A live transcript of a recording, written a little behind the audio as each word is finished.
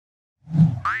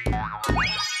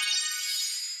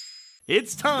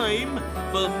It's time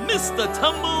for Mr.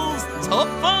 Tumble's Top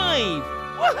 5.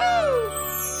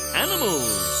 Woohoo!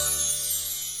 Animals.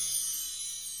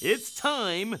 It's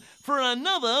time for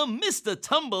another Mr.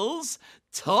 Tumble's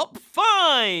Top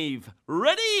 5.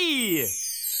 Ready?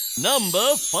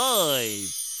 Number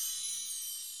 5.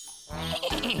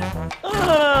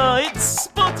 It's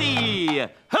Spotty.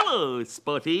 Hello,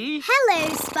 Spotty.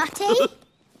 Hello, Spotty.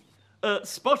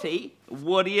 Spotty,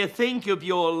 what do you think of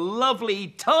your lovely,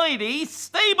 tidy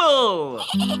stable?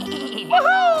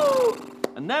 Woohoo!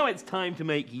 And now it's time to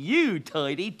make you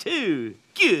tidy too.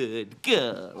 Good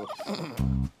girl.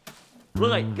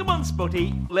 Right, come on,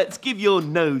 Spotty. Let's give your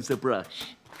nose a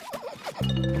brush.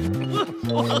 Does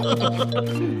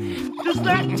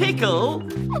that tickle?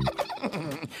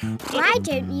 Why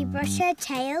don't you brush her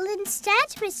tail instead,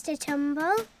 Mr.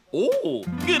 Tumble? Oh,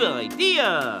 good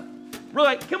idea.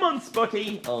 Right, come on,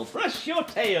 Spotty. I'll brush your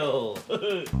tail.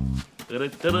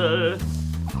 Ta-da-ta-da.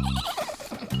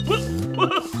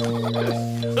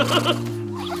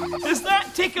 Does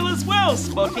that tickle as well,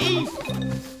 Spotty?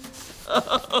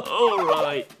 All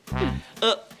right.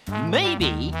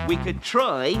 Maybe we could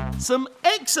try some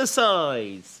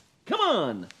exercise. Come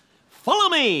on, follow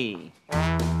me.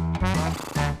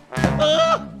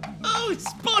 Oh,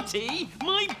 Spotty,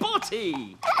 my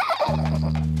botty.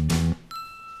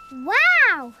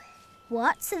 Wow!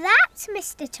 What's that,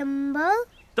 Mr. Tumble?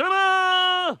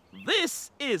 Ta-da!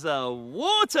 This is a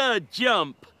water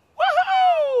jump.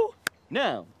 Woohoo!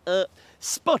 Now,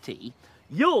 Spotty,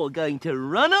 you're going to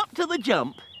run up to the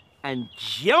jump and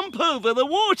jump over the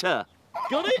water.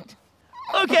 Got it?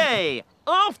 Okay,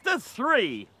 after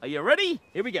 3. Are you ready?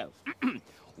 Here we go.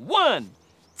 1,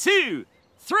 2,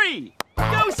 3.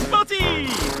 Go, Spotty!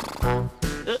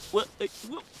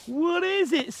 What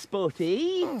is it,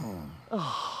 Spotty?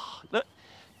 Oh, look,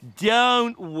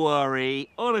 don't worry.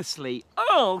 Honestly,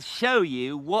 I'll show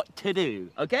you what to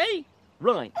do, okay?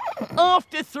 Right.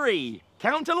 After 3,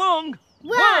 count along.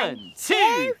 1,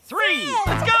 2, 3.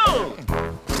 Let's go!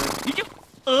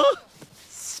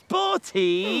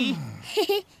 Spotty!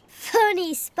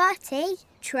 Funny, Spotty.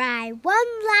 Try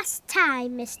one last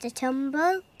time, Mr.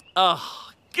 Tumble.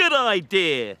 Oh, good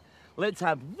idea. Let's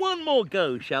have one more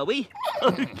go, shall we?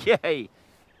 Okay.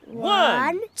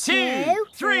 1, 2,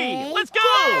 3. Let's go!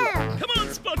 Come on,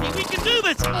 Spotty, we can do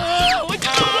this.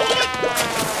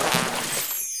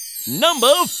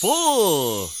 Number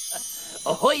 4.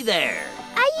 Ahoy there!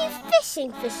 Are you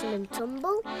fishing, Fisherman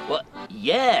Tumble? What?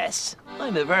 Yes,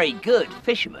 I'm a very good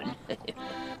fisherman.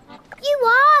 You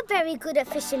are very good at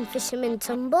fishing, Fisherman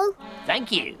Tumble.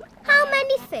 Thank you. How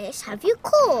many fish have you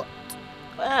caught?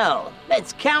 Well,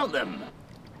 let's count them.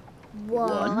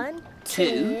 1,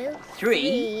 2,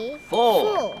 3,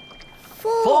 4.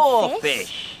 4 4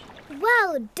 fish.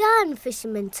 Well done,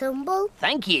 Fisherman Tumble.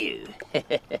 Thank you.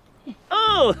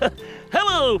 Oh,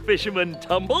 hello, Fisherman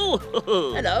Tumble.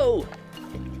 Hello.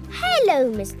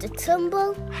 Hello, Mr.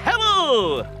 Tumble.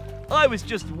 Hello! I was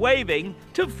just waving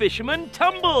to Fisherman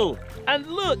Tumble. And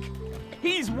look,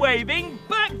 he's waving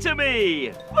back to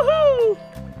me. Woohoo!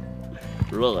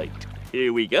 Right,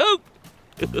 here we go.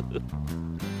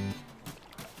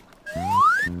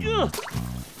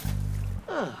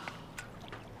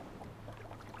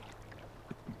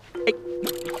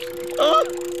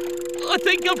 I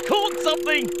think I've caught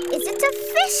something. Is it a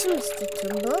fish, Mr.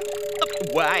 Tumble?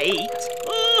 Wait.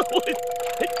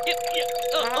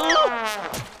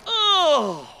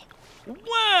 Oh,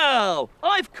 wow!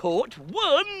 I've caught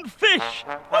 1 fish.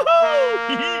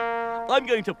 Woohoo! I'm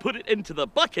going to put it into the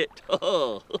bucket.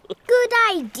 Good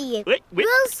idea. Wait.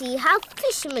 We'll see how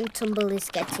Fisherman Tumble is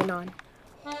getting on.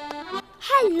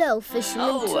 Hello,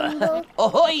 Fisherman Tumble.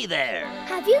 Ahoy there!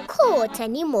 Have you caught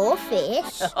any more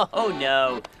fish? Oh,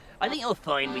 no. I think you'll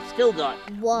find we've still got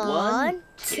 1,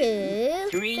 2,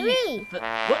 3.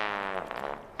 What?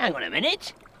 Hang on a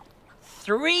minute.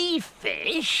 3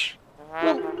 fish?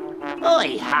 Well,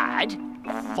 I had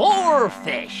 4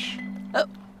 fish.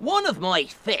 One of my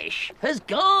fish has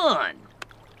gone.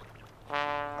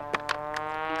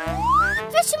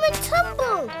 Fisherman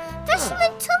Tumble!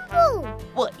 Fisherman Tumble!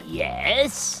 What,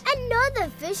 yes? Another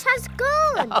fish has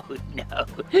gone. Oh, no.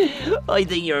 I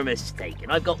think you're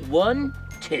mistaken. I've got 1,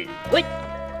 2. Wait,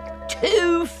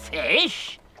 2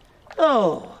 fish?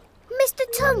 Oh. Mr.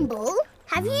 Tumble,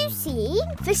 have you seen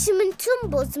Fisherman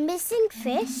Tumble's missing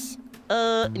fish?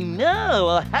 No,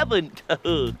 I haven't. I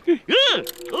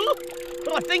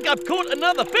think I've caught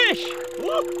another fish.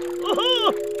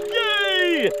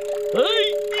 Yay!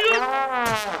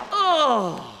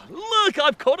 Oh, look,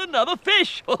 I've caught another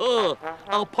fish.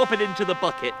 I'll pop it into the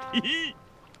bucket.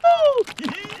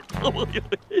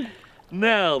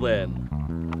 Now then.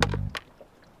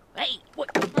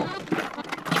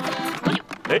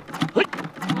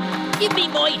 Give me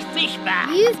my fish back.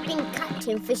 You've been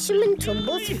catching Fisherman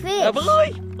Tumble's fish. Have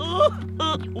I?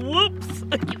 Whoops.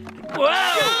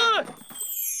 Wow!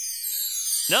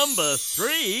 Number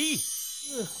 3.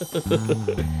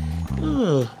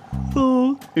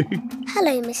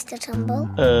 Hello, Mr Tumble.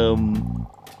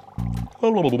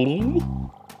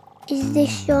 Is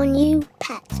this your new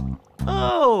pet?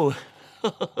 Oh,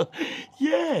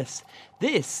 yes.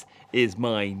 This is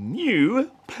my new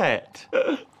pet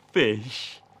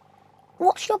fish.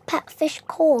 What's your pet fish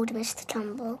called, Mr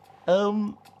Tumble?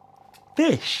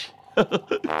 Fish.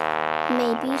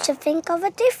 Maybe you should think of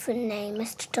a different name,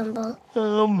 Mr Tumble.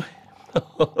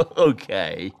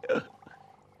 Okay.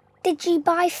 Did you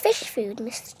buy fish food,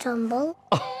 Mr Tumble?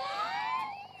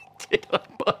 Did I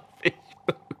buy fish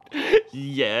food?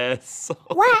 Yes.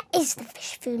 Where is the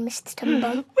fish food, Mr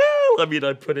Tumble? Well, I mean,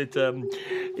 I put it,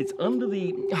 it's under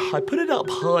the... I put it up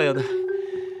high on...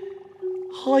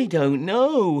 I don't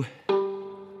know.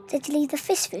 Did you leave the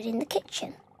fish food in the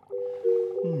kitchen?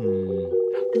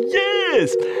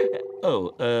 Yes!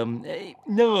 Oh,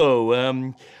 no,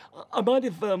 I might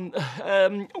have,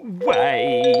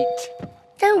 wait.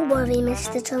 Don't worry,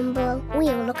 Mr Tumble.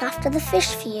 We'll look after the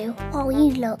fish for you while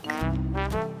you look.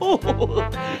 Oh,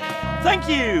 thank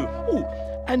you. Oh,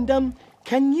 and,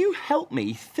 can you help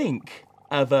me think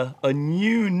of a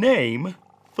new name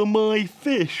for my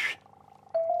fish?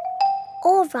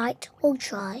 All right, we'll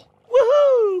try.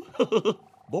 Woohoo!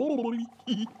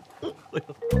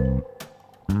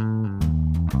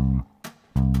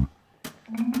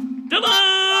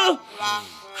 Ta-da!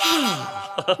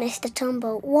 Mr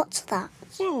Tumble, what's that?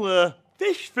 Well,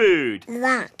 fish food.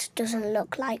 That doesn't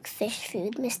look like fish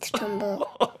food, Mr Tumble.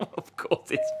 Of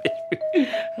course it's fish food.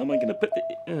 How am I going to put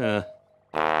the...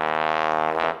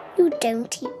 You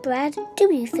don't eat bread,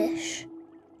 do you, fish?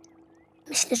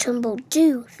 Mr Tumble,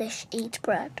 do fish eat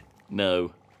bread?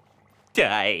 No.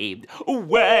 Dave,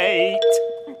 wait!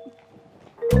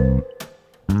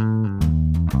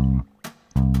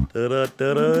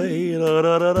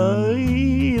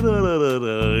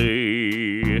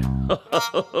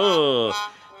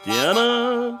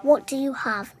 Diana? What do you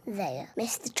have there,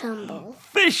 Mr Tumble?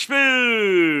 Fish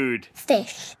food!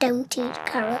 Fish don't eat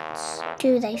carrots,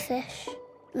 do they, fish?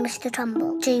 Mr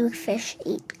Tumble, do fish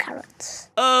eat carrots?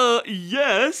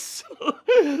 Yes.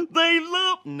 They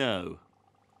love... No.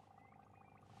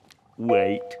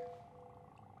 Wait.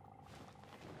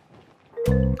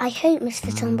 I hope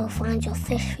Mr Tumble finds your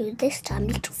fish food this time,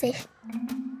 little fish.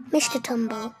 Mr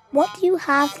Tumble, what do you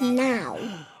have now?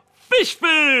 Fish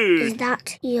food! Is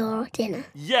that your dinner?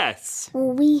 Yes.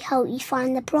 Will we help you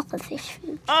find the proper fish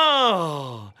food?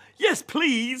 Oh, yes,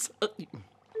 please.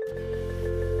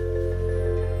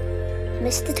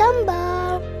 Mr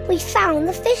Tumble, we found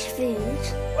the fish food.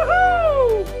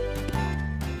 Woohoo!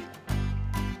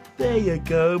 There you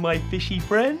go, my fishy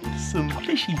friends. Some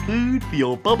fishy food for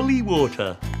your bubbly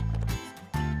water.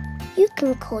 You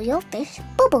can call your fish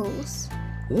Bubbles.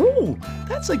 Ooh,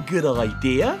 that's a good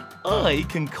idea. I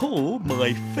can call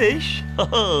my fish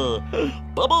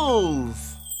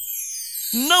Bubbles.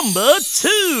 Number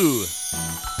 2.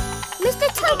 Mr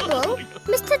Tumble,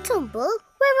 Mr Tumble,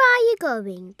 where are you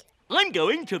going? I'm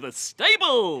going to the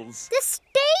stables. The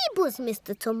stables,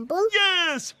 Mr Tumble.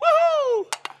 Yes, woohoo!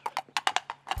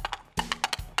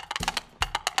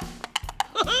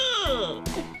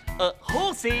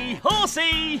 Horsey,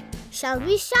 horsey! Shall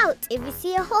we shout if we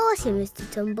see a horsey, Mr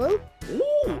Tumble?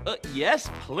 Ooh, yes,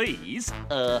 please.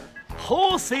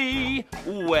 Horsey,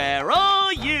 where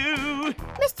are you?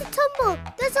 Mr Tumble,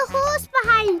 there's a horse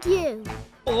behind you.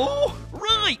 Oh,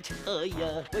 right.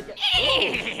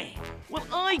 Well,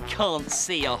 I can't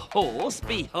see a horse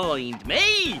behind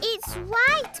me. It's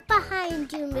right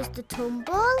behind you, Mr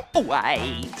Tumble.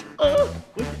 Wait.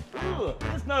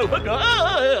 There's no...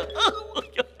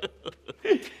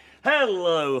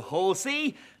 Hello,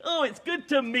 horsey. Oh, it's good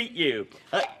to meet you.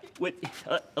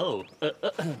 No,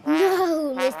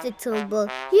 Mr Tumble.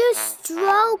 You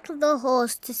stroked the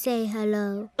horse to say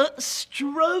hello.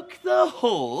 Stroke the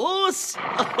horse?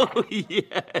 Oh,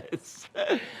 yes.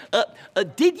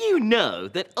 Did you know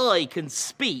that I can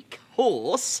speak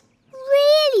horse?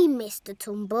 Really, Mr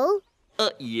Tumble?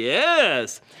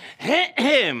 Yes.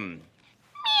 Ahem.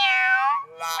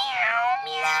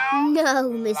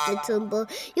 No, Mr Tumble.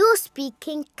 You're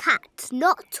speaking cat,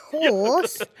 not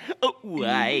horse.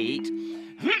 Wait.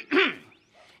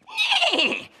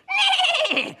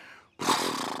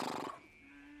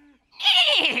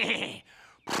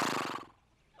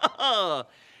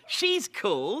 She's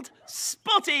called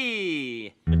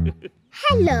Spotty.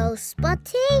 Hello,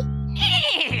 Spotty.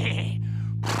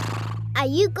 Are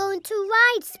you going to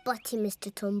ride Spotty,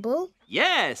 Mr Tumble?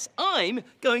 Yes, I'm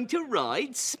going to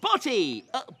ride Spotty.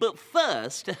 But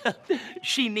first,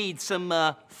 she needs some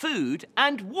food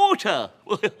and water.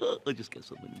 I'll just get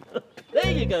something. There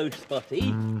you go,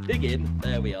 Spotty. Dig in.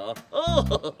 There we are.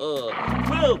 Oh,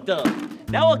 well done.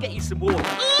 Now I'll get you some water.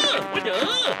 Help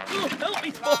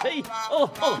me, Spotty.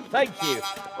 Oh, thank you.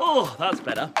 Oh, that's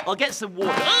better. I'll get some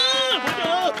water.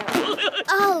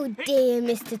 Oh dear,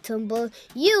 Mr Tumble,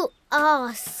 you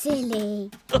are silly.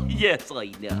 Yes,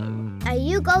 I know. Are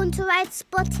you going to ride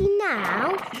Spotty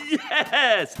now?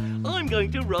 Yes, I'm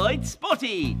going to ride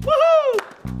Spotty. Woohoo!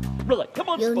 Right, come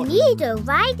on, You'll Spotty. need a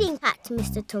riding hat,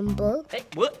 Mr Tumble. Hey,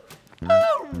 what? A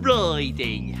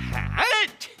riding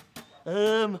hat?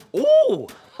 Oh,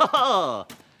 ha-ha.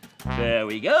 There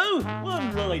we go.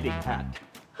 One riding hat.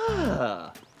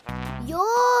 Ah.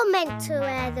 You're meant to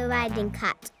wear the riding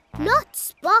hat, not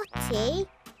Spotty.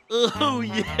 Oh,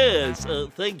 yes.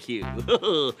 Thank you,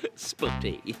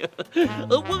 Spotty.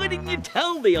 Why didn't you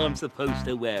tell me I'm supposed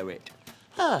to wear it?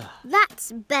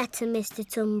 That's better, Mr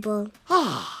Tumble.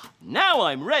 Now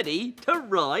I'm ready to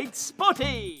ride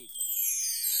Spotty.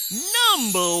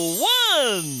 Number 1.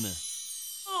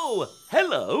 Oh,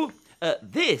 hello.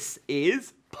 This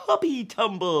is Puppy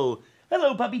Tumble.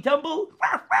 Hello, Puppy Tumble.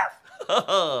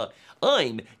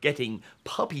 I'm getting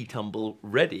Puppy Tumble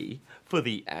ready for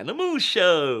the animal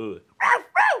show.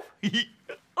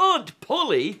 Aunt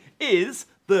Polly is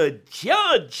the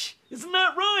judge. Isn't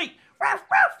that right?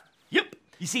 Yep.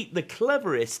 You see, the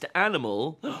cleverest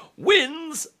animal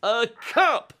wins a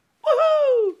cup.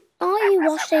 Woohoo! Are you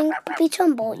washing Puppy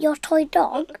Tumble, your toy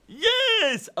dog?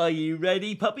 Yes! Are you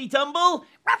ready, Puppy Tumble?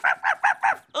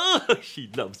 Oh,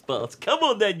 she loves baths. Come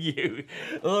on then, you.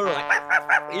 All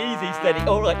right. Easy, steady.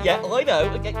 All right, yeah, I know.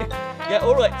 Okay. Yeah,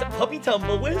 all right. Puppy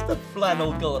Tumble, where's the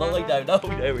flannel gone? I don't know.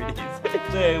 There it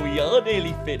is. There we are,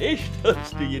 nearly finished.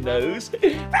 Touch to your nose.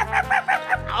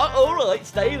 All right,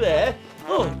 stay there.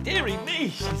 Oh, dearie me,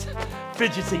 she's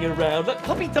fidgeting around. Look,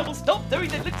 Puppy Tumble, stop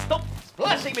doing it. Look, stop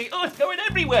splashing me. Oh, it's going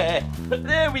everywhere.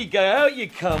 There we go. Out you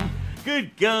come.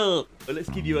 Good girl. Well, let's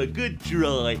give you a good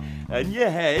dry. And your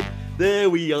head. There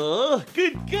we are.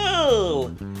 Good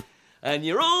girl. And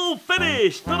you're all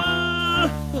finished. Ta-da!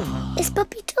 Is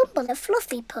Puppy Tumble a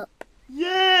fluffy pup?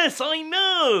 Yes, I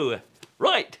know.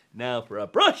 Right, now for a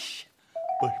brush.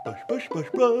 Brush, brush, brush, brush,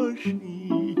 brush.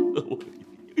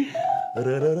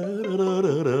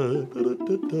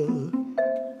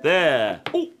 There.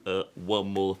 Oh, one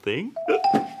more thing.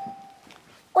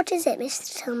 What is it,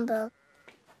 Mr Tumble?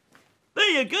 There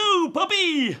you go,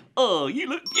 puppy. Oh, you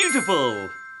look beautiful.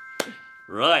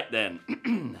 Right then.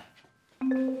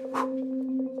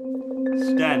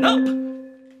 Stand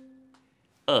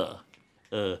up.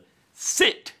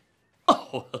 Sit.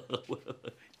 Oh,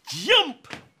 jump.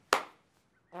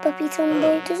 Puppy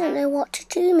Tumble doesn't know what to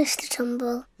do, Mr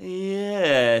Tumble.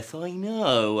 Yes, I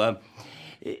know.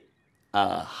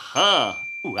 Aha.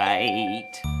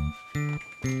 Wait.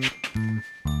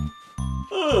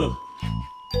 Oh.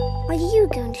 Are you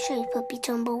going to show Puppy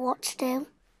Tumble what to do?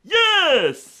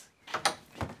 Yes!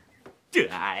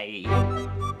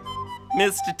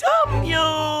 Mr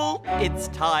Tumble, it's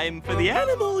time for the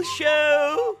animal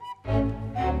show.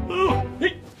 Oh,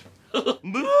 hey.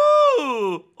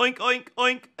 Moo! Oink, oink,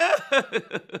 oink.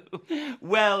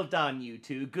 Well done, you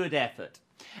two. Good effort.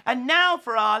 And now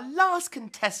for our last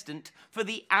contestant for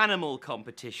the animal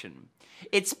competition.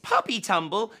 It's Puppy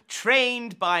Tumble,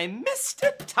 trained by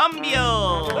Mr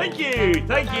Tumble. Thank you,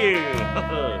 thank you.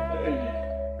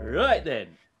 Right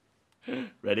then.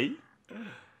 Ready?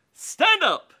 Stand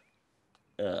up.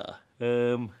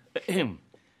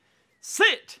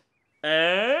 Sit.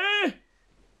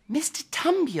 Mr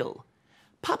Tumble,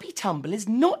 Puppy Tumble is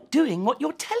not doing what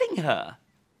you're telling her.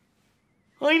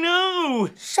 I know.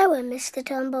 Show her, Mr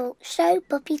Tumble. Show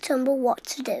Puppy Tumble what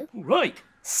to do. Right.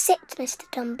 Sit, Mr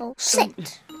Tumble.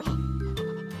 Sit.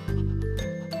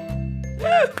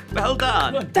 Well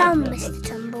done. Run, Mr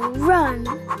Tumble. Run.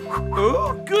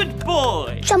 Oh, good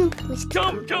boy. Jump, Mr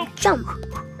Jump, Tumble. jump. Jump.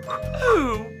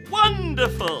 Oh,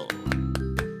 wonderful.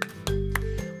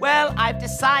 Well, I've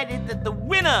decided that the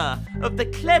winner of the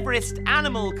cleverest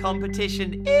animal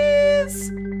competition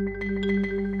is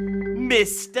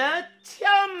Mr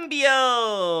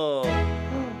Tumble.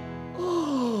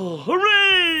 Oh,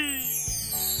 hooray!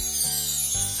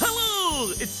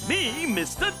 Hello, it's me,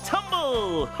 Mr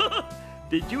Tumble.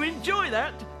 Did you enjoy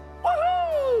that?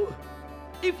 Woohoo!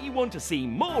 If you want to see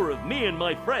more of me and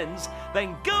my friends,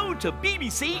 then go to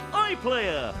BBC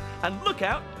iPlayer and look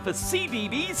out for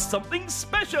CBeebies Something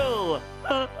Special.